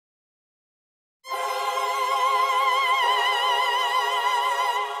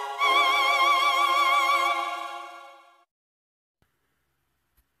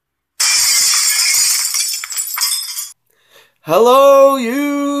Hello,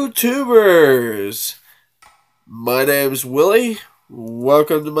 YouTubers! My name's Willie.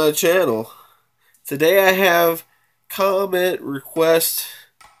 Welcome to my channel. Today I have comment request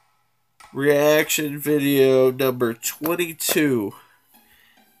reaction video number 22.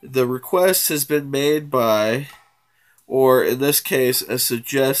 The request has been made by, or in this case, a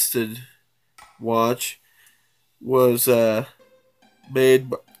suggested watch, was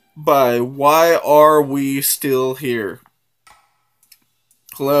made by Why Are We Still Here?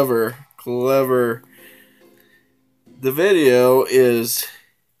 Clever. The video is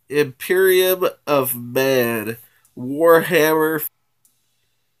Imperium of Man, Warhammer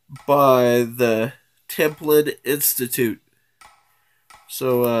by the Templin Institute.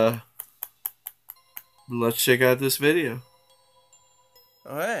 So, let's check out this video.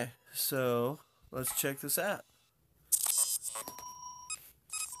 Alright, so let's check this out.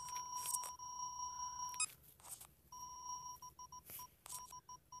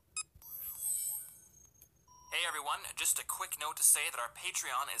 Hey everyone, just a quick note to say that our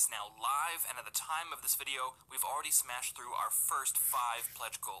Patreon is now live, and at the time of this video, we've already smashed through our first 5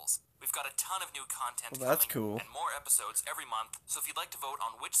 pledge goals. We've got a ton of new content That's coming, cool. and more episodes every month, so if you'd like to vote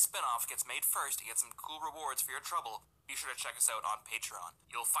on which spin-off gets made first to get some cool rewards for your trouble, be sure to check us out on Patreon.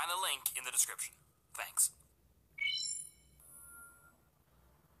 You'll find the link in the description. Thanks.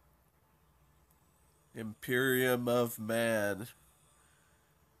 Imperium of Man.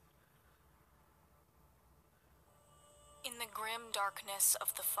 In the grim darkness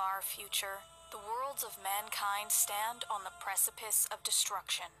of the far future, the worlds of mankind stand on the precipice of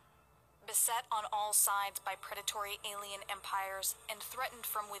destruction. Beset on all sides by predatory alien empires and threatened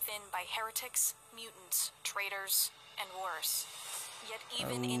from within by heretics, mutants, traitors, and worse. Yet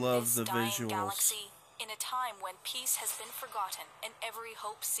even in this dying galaxy, in a time when peace has been forgotten and every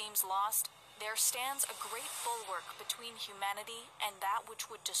hope seems lost, there stands a great bulwark between humanity and that which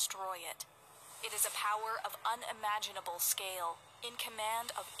would destroy it. It is a power of unimaginable scale, in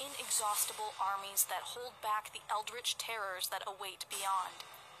command of inexhaustible armies that hold back the eldritch terrors that await beyond.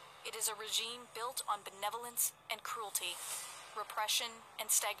 It is a regime built on benevolence and cruelty, repression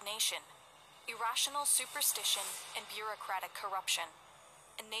and stagnation, irrational superstition and bureaucratic corruption.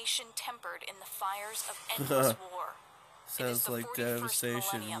 A nation tempered in the fires of endless war. Sounds like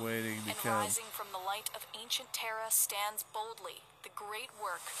devastation waiting to and come. rising from the light of ancient Terra stands boldly the great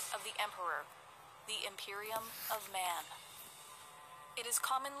work of the Emperor, the Imperium of Man. It is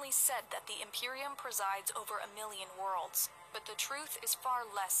commonly said that the Imperium presides over 1,000,000 worlds, but the truth is far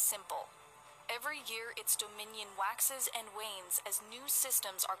less simple. Every year its dominion waxes and wanes as new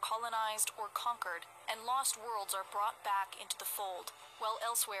systems are colonized or conquered, and lost worlds are brought back into the fold, while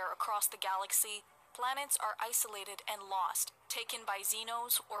elsewhere across the galaxy, planets are isolated and lost, taken by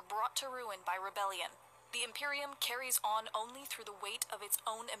Xenos or brought to ruin by rebellion. The Imperium carries on only through the weight of its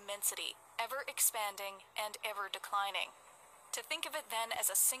own immensity, ever expanding and ever declining. To think of it then as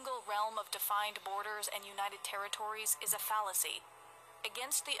a single realm of defined borders and united territories is a fallacy.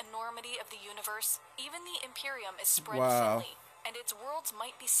 Against the enormity of the universe, even the Imperium is spread thinly, and its worlds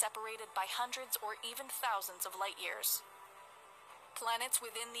might be separated by hundreds or even thousands of light years. Planets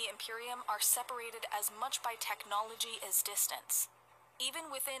within the Imperium are separated as much by technology as distance.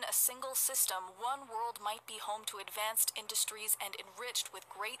 Even within a single system, one world might be home to advanced industries and enriched with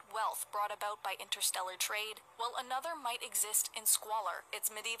great wealth brought about by interstellar trade, while another might exist in squalor,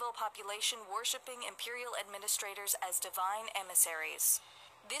 its medieval population worshipping imperial administrators as divine emissaries.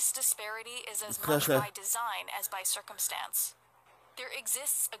 This disparity is as much by design as by circumstance. There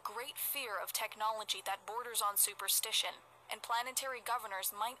exists a great fear of technology that borders on superstition, and planetary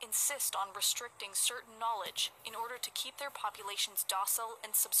governors might insist on restricting certain knowledge in order to keep their populations docile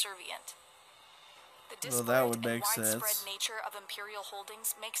and subservient. The disparate and widespread nature of imperial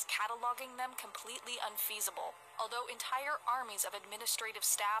holdings makes cataloging them completely unfeasible, although entire armies of administrative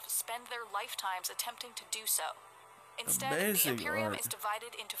staff spend their lifetimes attempting to do so. Instead, the Imperium is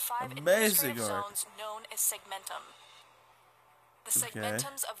divided into 5 administrative zones known as segmentum. The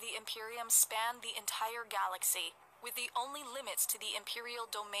segmentums of the Imperium span the entire galaxy, with the only limits to the imperial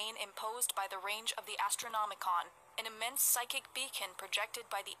domain imposed by the range of the Astronomicon, an immense psychic beacon projected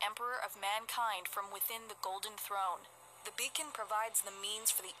by the Emperor of Mankind from within the Golden Throne. The beacon provides the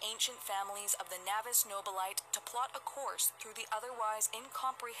means for the ancient families of the Navis Nobilite to plot a course through the otherwise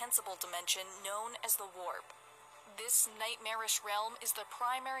incomprehensible dimension known as the Warp. This nightmarish realm is the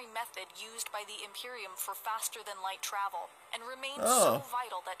primary method used by the Imperium for faster-than-light travel, and remains so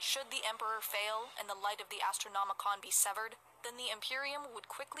vital that should the Emperor fail and the light of the Astronomicon be severed, then the Imperium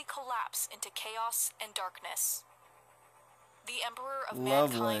would quickly collapse into chaos and darkness. The Emperor of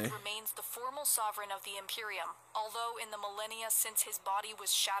Lovely. Mankind remains the formal sovereign of the Imperium, although in the millennia since his body was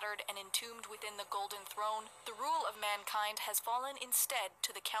shattered and entombed within the Golden Throne, the rule of mankind has fallen instead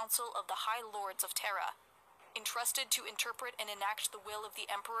to the Council of the High Lords of Terra. Entrusted to interpret and enact the will of the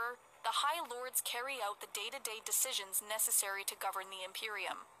Emperor, the High Lords carry out the day-to-day decisions necessary to govern the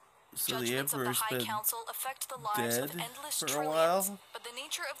Imperium. So the Judgments of the Emperor's High been Council affect the lives of dead endless for a trillions, while? but the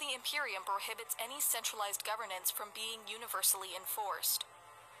nature of the Imperium prohibits any centralized governance from being universally enforced.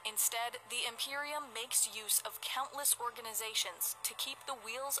 Instead, the Imperium makes use of countless organizations to keep the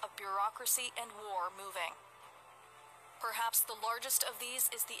wheels of bureaucracy and war moving. Perhaps the largest of these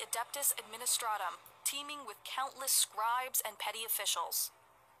is the Adeptus Administratum, teeming with countless scribes and petty officials.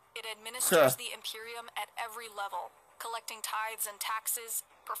 It administers the Imperium at every level, collecting tithes and taxes,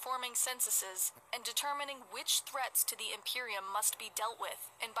 performing censuses, and determining which threats to the Imperium must be dealt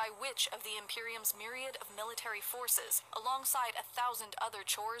with, and by which of the Imperium's myriad of military forces, alongside 1,000 other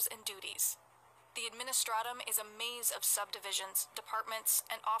chores and duties. The Administratum is a maze of subdivisions, departments,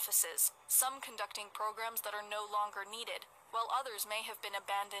 and offices, some conducting programs that are no longer needed, while others may have been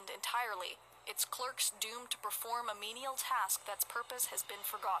abandoned entirely, its clerks doomed to perform a menial task that's purpose has been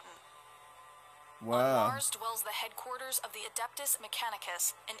forgotten. On Mars dwells the headquarters of the Adeptus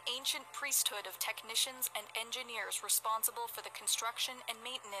Mechanicus, an ancient priesthood of technicians and engineers responsible for the construction and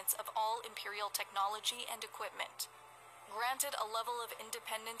maintenance of all Imperial technology and equipment. Granted a level of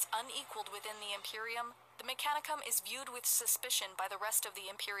independence unequaled within the Imperium, the Mechanicum is viewed with suspicion by the rest of the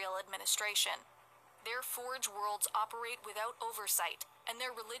Imperial administration. Their forge worlds operate without oversight, and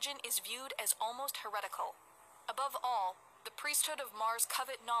their religion is viewed as almost heretical. Above all, the priesthood of Mars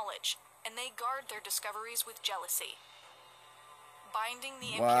covet knowledge, and they guard their discoveries with jealousy. Binding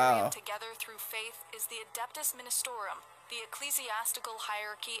the Imperium together through faith is the Adeptus Ministorum, the ecclesiastical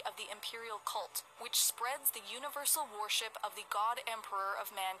hierarchy of the imperial cult, which spreads the universal worship of the God Emperor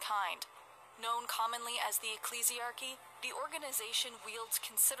of mankind. Known commonly as the Ecclesiarchy, the organization wields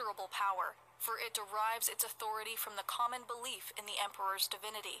considerable power, for it derives its authority from the common belief in the Emperor's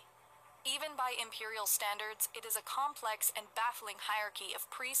divinity. Even by imperial standards, it is a complex and baffling hierarchy of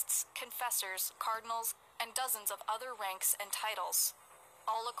priests, confessors, cardinals, and dozens of other ranks and titles.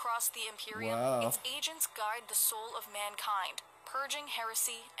 All across the Imperium, its agents guide the soul of mankind, purging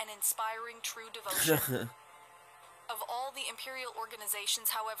heresy and inspiring true devotion. Of all the imperial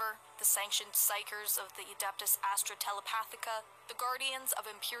organizations, however, the sanctioned psychers of the Adeptus Astra Telepathica, the guardians of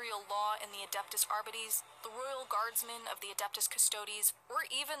imperial law in the Adeptus Arbites, the royal guardsmen of the Adeptus Custodes, or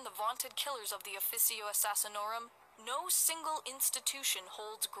even the vaunted killers of the Officio Assassinorum, no single institution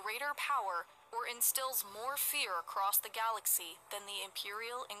holds greater power or instills more fear across the galaxy than the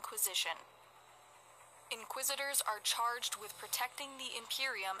Imperial Inquisition. Inquisitors are charged with protecting the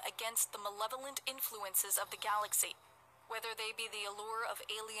Imperium against the malevolent influences of the galaxy, whether they be the allure of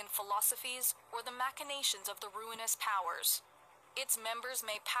alien philosophies or the machinations of the ruinous powers. Its members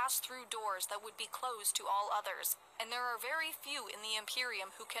may pass through doors that would be closed to all others, and there are very few in the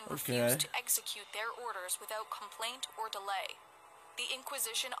Imperium who can refuse to execute their orders without complaint or delay. The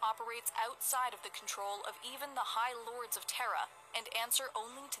Inquisition operates outside of the control of even the High Lords of Terra, and answer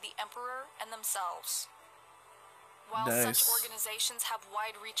only to the Emperor and themselves. While such organizations have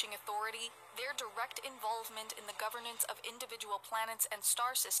wide-reaching authority, their direct involvement in the governance of individual planets and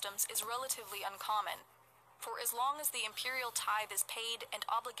star systems is relatively uncommon. For as long as the imperial tithe is paid and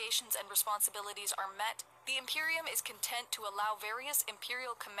obligations and responsibilities are met, the Imperium is content to allow various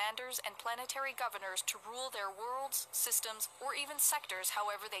imperial commanders and planetary governors to rule their worlds, systems, or even sectors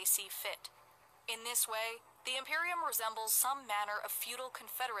however they see fit. In this way, the Imperium resembles some manner of feudal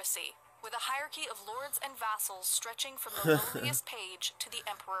confederacy, with a hierarchy of lords and vassals stretching from the lowliest page to the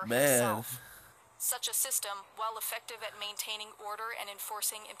Emperor himself. Such a system, while effective at maintaining order and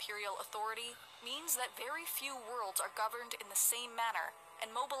enforcing imperial authority, means that very few worlds are governed in the same manner,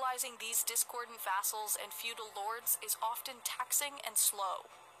 and mobilizing these discordant vassals and feudal lords is often taxing and slow.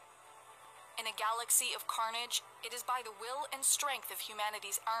 In a galaxy of carnage, it is by the will and strength of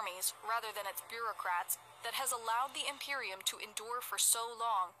humanity's armies, rather than its bureaucrats, that has allowed the Imperium to endure for so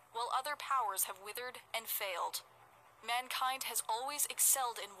long, while other powers have withered and failed. Mankind has always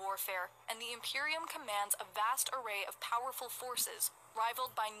excelled in warfare, and the Imperium commands a vast array of powerful forces,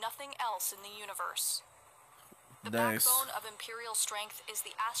 rivaled by nothing else in the universe. The backbone of imperial strength is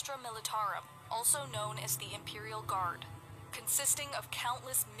the Astra Militarum, also known as the Imperial Guard. Consisting of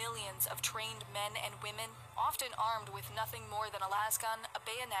countless millions of trained men and women, often armed with nothing more than a lasgun, a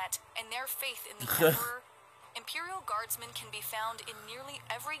bayonet, and their faith in the Emperor, Imperial Guardsmen can be found in nearly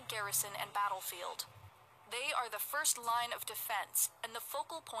every garrison and battlefield. They are the first line of defense and the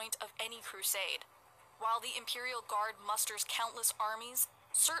focal point of any crusade. While the Imperial Guard musters countless armies,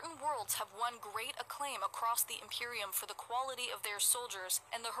 certain worlds have won great acclaim across the Imperium for the quality of their soldiers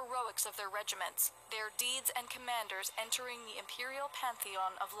and the heroics of their regiments, their deeds and commanders entering the Imperial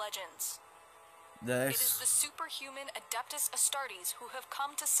pantheon of legends. Nice. It is the superhuman Adeptus Astartes who have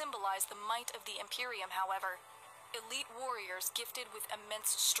come to symbolize the might of the Imperium, however. Elite warriors gifted with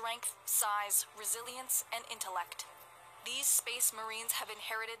immense strength, size, resilience, and intellect. These Space Marines have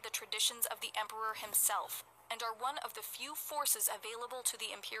inherited the traditions of the Emperor himself, and are one of the few forces available to the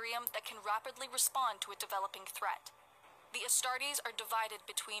Imperium that can rapidly respond to a developing threat. The Astartes are divided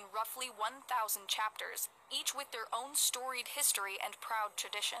between roughly 1,000 chapters, each with their own storied history and proud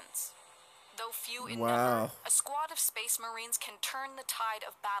traditions. Though few in number, a squad of Space Marines can turn the tide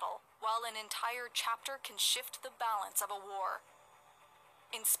of battle, while an entire chapter can shift the balance of a war.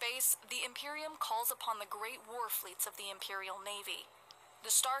 In space, the Imperium calls upon the great war fleets of the Imperial Navy. The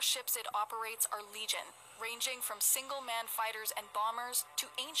starships it operates are legion, ranging from single-man fighters and bombers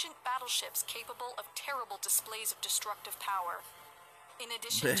to ancient battleships capable of terrible displays of destructive power. In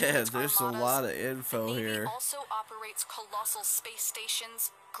addition to its there's armadas, a lot of info the Navy here. also operates colossal space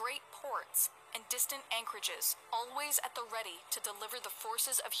stations, great ports, and distant anchorages, always at the ready to deliver the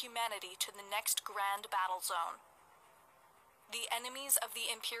forces of humanity to the next grand battle zone. The enemies of the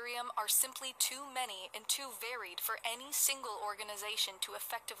Imperium are simply too many and too varied for any single organization to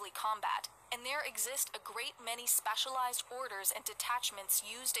effectively combat, and there exist a great many specialized orders and detachments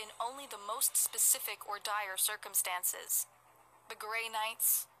used in only the most specific or dire circumstances. The Grey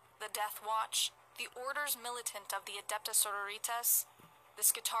Knights, the Death Watch, the Orders Militant of the Adeptus Sororitas, the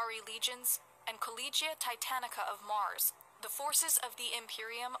Skitarii Legions, and Collegia Titanica of Mars. The forces of the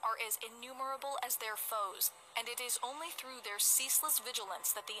Imperium are as innumerable as their foes, and it is only through their ceaseless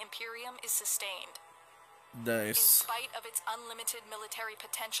vigilance that the Imperium is sustained. In Nice. spite of its unlimited military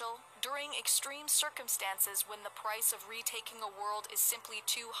potential, during extreme circumstances when the price of retaking a world is simply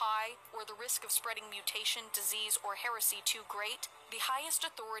too high, or the risk of spreading mutation, disease, or heresy too great, the highest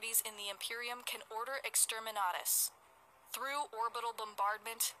authorities in the Imperium can order exterminatus. Through orbital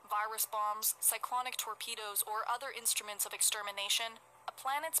bombardment, virus bombs, cyclonic torpedoes, or other instruments of extermination, a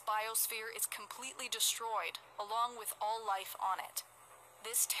planet's biosphere is completely destroyed, along with all life on it.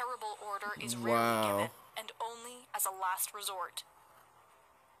 This terrible order is rarely given, and only as a last resort.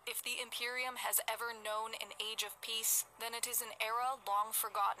 If the Imperium has ever known an age of peace, then it is an era long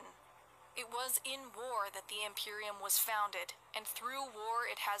forgotten. It was in war that the Imperium was founded, and through war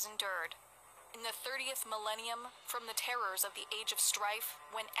it has endured. In the 30th millennium, from the terrors of the Age of Strife,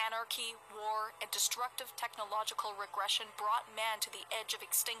 when anarchy, war, and destructive technological regression brought man to the edge of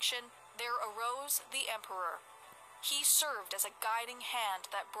extinction, there arose the Emperor. He served as a guiding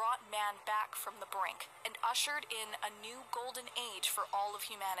hand that brought man back from the brink and ushered in a new golden age for all of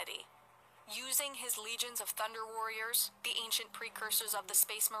humanity. Using his legions of Thunder Warriors, the ancient precursors of the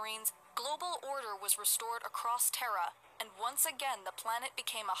Space Marines, global order was restored across Terra, and once again the planet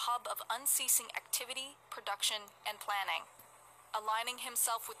became a hub of unceasing activity, production, and planning. Aligning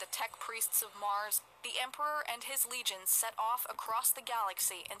himself with the tech priests of Mars, the Emperor and his legions set off across the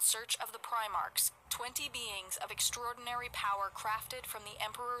galaxy in search of the Primarchs, 20 beings of extraordinary power crafted from the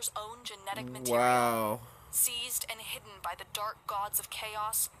Emperor's own genetic material. Seized and hidden by the dark gods of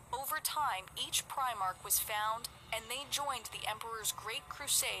chaos, over time each Primarch was found, and they joined the Emperor's great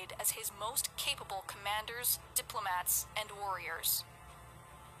crusade as his most capable commanders, diplomats, and warriors.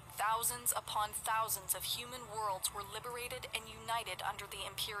 Thousands upon thousands of human worlds were liberated and united under the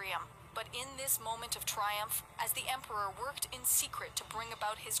Imperium. But in this moment of triumph, as the Emperor worked in secret to bring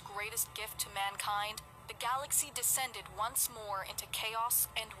about his greatest gift to mankind, the galaxy descended once more into chaos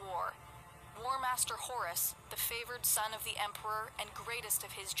and war. War Master Horus, the favored son of the Emperor and greatest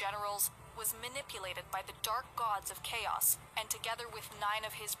of his generals, was manipulated by the dark gods of chaos, and together with 9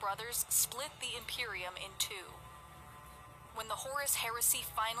 of his brothers, split the Imperium in two. When the Horus heresy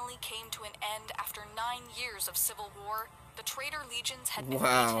finally came to an end after 9 years of civil war, the traitor legions had been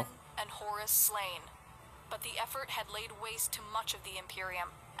beaten and Horus slain. But the effort had laid waste to much of the Imperium,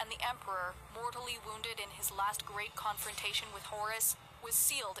 and the Emperor, mortally wounded in his last great confrontation with Horus, was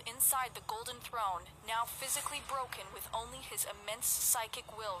sealed inside the Golden Throne, now physically broken with only his immense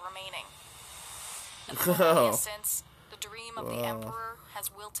psychic will remaining. And for millennia since, the dream of the Emperor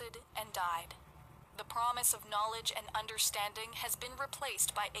has wilted and died. The promise of knowledge and understanding has been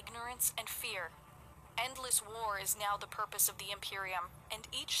replaced by ignorance and fear. Endless war is now the purpose of the Imperium, and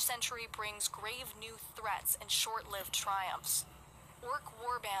each century brings grave new threats and short-lived triumphs. Orc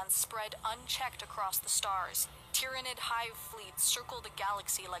warbands spread unchecked across the stars. Tyranid hive fleets circle the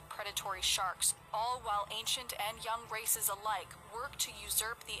galaxy like predatory sharks, all while ancient and young races alike work to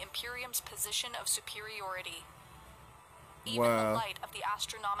usurp the Imperium's position of superiority. Even the light of the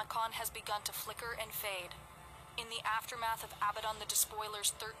Astronomicon has begun to flicker and fade. In the aftermath of Abaddon the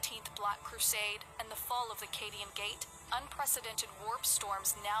Despoiler's 13th Black Crusade and the fall of the Cadian Gate, unprecedented warp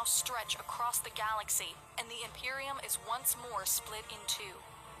storms now stretch across the galaxy, and the Imperium is once more split in two.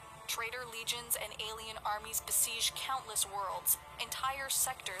 Traitor legions and alien armies besiege countless worlds. Entire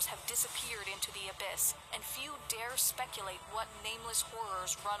sectors have disappeared into the abyss, and few dare speculate what nameless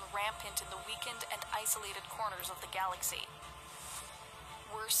horrors run rampant in the weakened and isolated corners of the galaxy.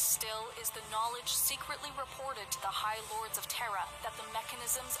 Worse still is the knowledge secretly reported to the High Lords of Terra that the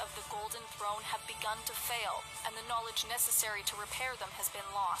mechanisms of the Golden Throne have begun to fail, and the knowledge necessary to repair them has been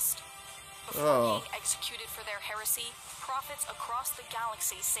lost. Before being executed for their heresy, prophets across the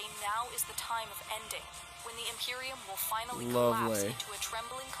galaxy say now is the time of ending, when the Imperium will finally collapse into a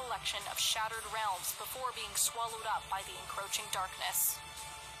trembling collection of shattered realms before being swallowed up by the encroaching darkness.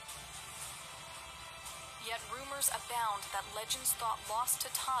 Yet rumors abound that legends thought lost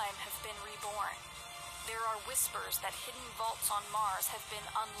to time have been reborn. There are whispers that hidden vaults on Mars have been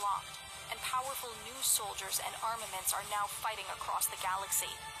unlocked, and powerful new soldiers and armaments are now fighting across the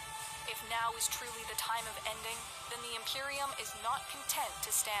galaxy. If now is truly the time of ending, then the Imperium is not content to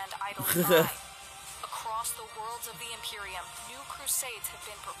stand idly by. Across the worlds of the Imperium, new crusades have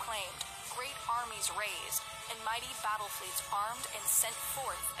been proclaimed, great armies raised, and mighty battle fleets armed and sent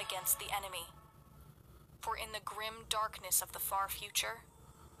forth against the enemy. For in the grim darkness of the far future,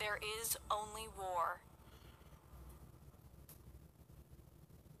 there is only war.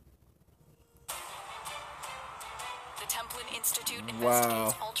 The Templin Institute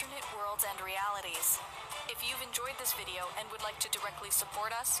investigates alternate worlds and realities. If you've enjoyed this video and would like to directly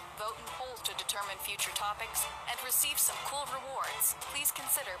support us, vote in polls to determine future topics, and receive some cool rewards, please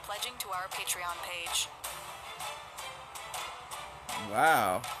consider pledging to our Patreon page.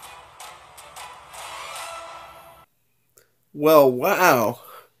 Wow. Well, wow.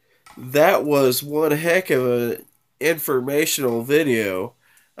 That was one heck of an informational video.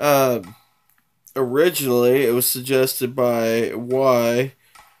 Originally, it was suggested by Y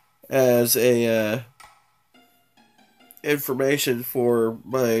as a information for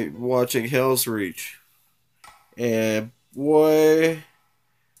my watching Hell's Reach. And boy,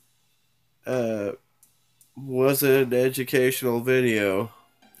 was it an educational video.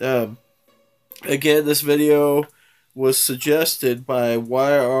 Again, this video was suggested by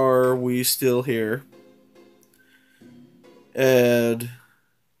Why Are We Still Here? And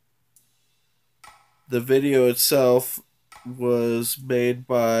the video itself was made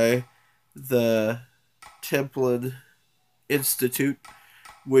by the Templin Institute,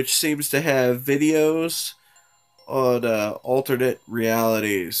 which seems to have videos on alternate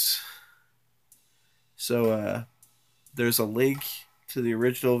realities. So there's a link to the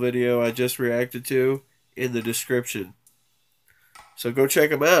original video I just reacted to in the description. So go check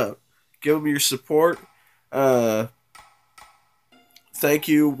them out. Give them your support. Thank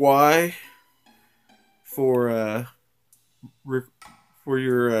you, Y, for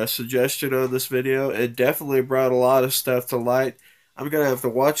your suggestion on this video. It definitely brought a lot of stuff to light. I'm going to have to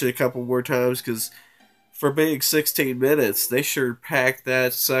watch it a couple more times because for being 16 minutes, they sure packed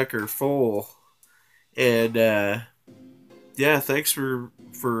that sucker full. And yeah, thanks for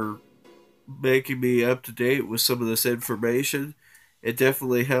making me up to date with some of this information. It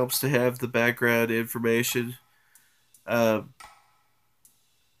definitely helps to have the background information to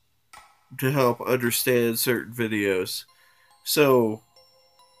help understand certain videos. So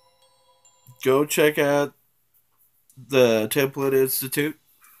go check out the Templin Institute.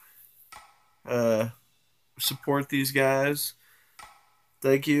 Support these guys.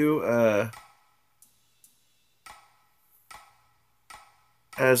 Thank you.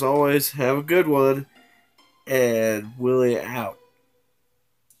 As always, have a good one. And Willie out.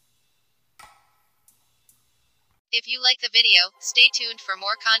 If you like the video, stay tuned for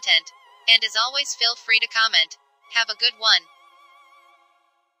more content. And as always, feel free to comment. Have a good one.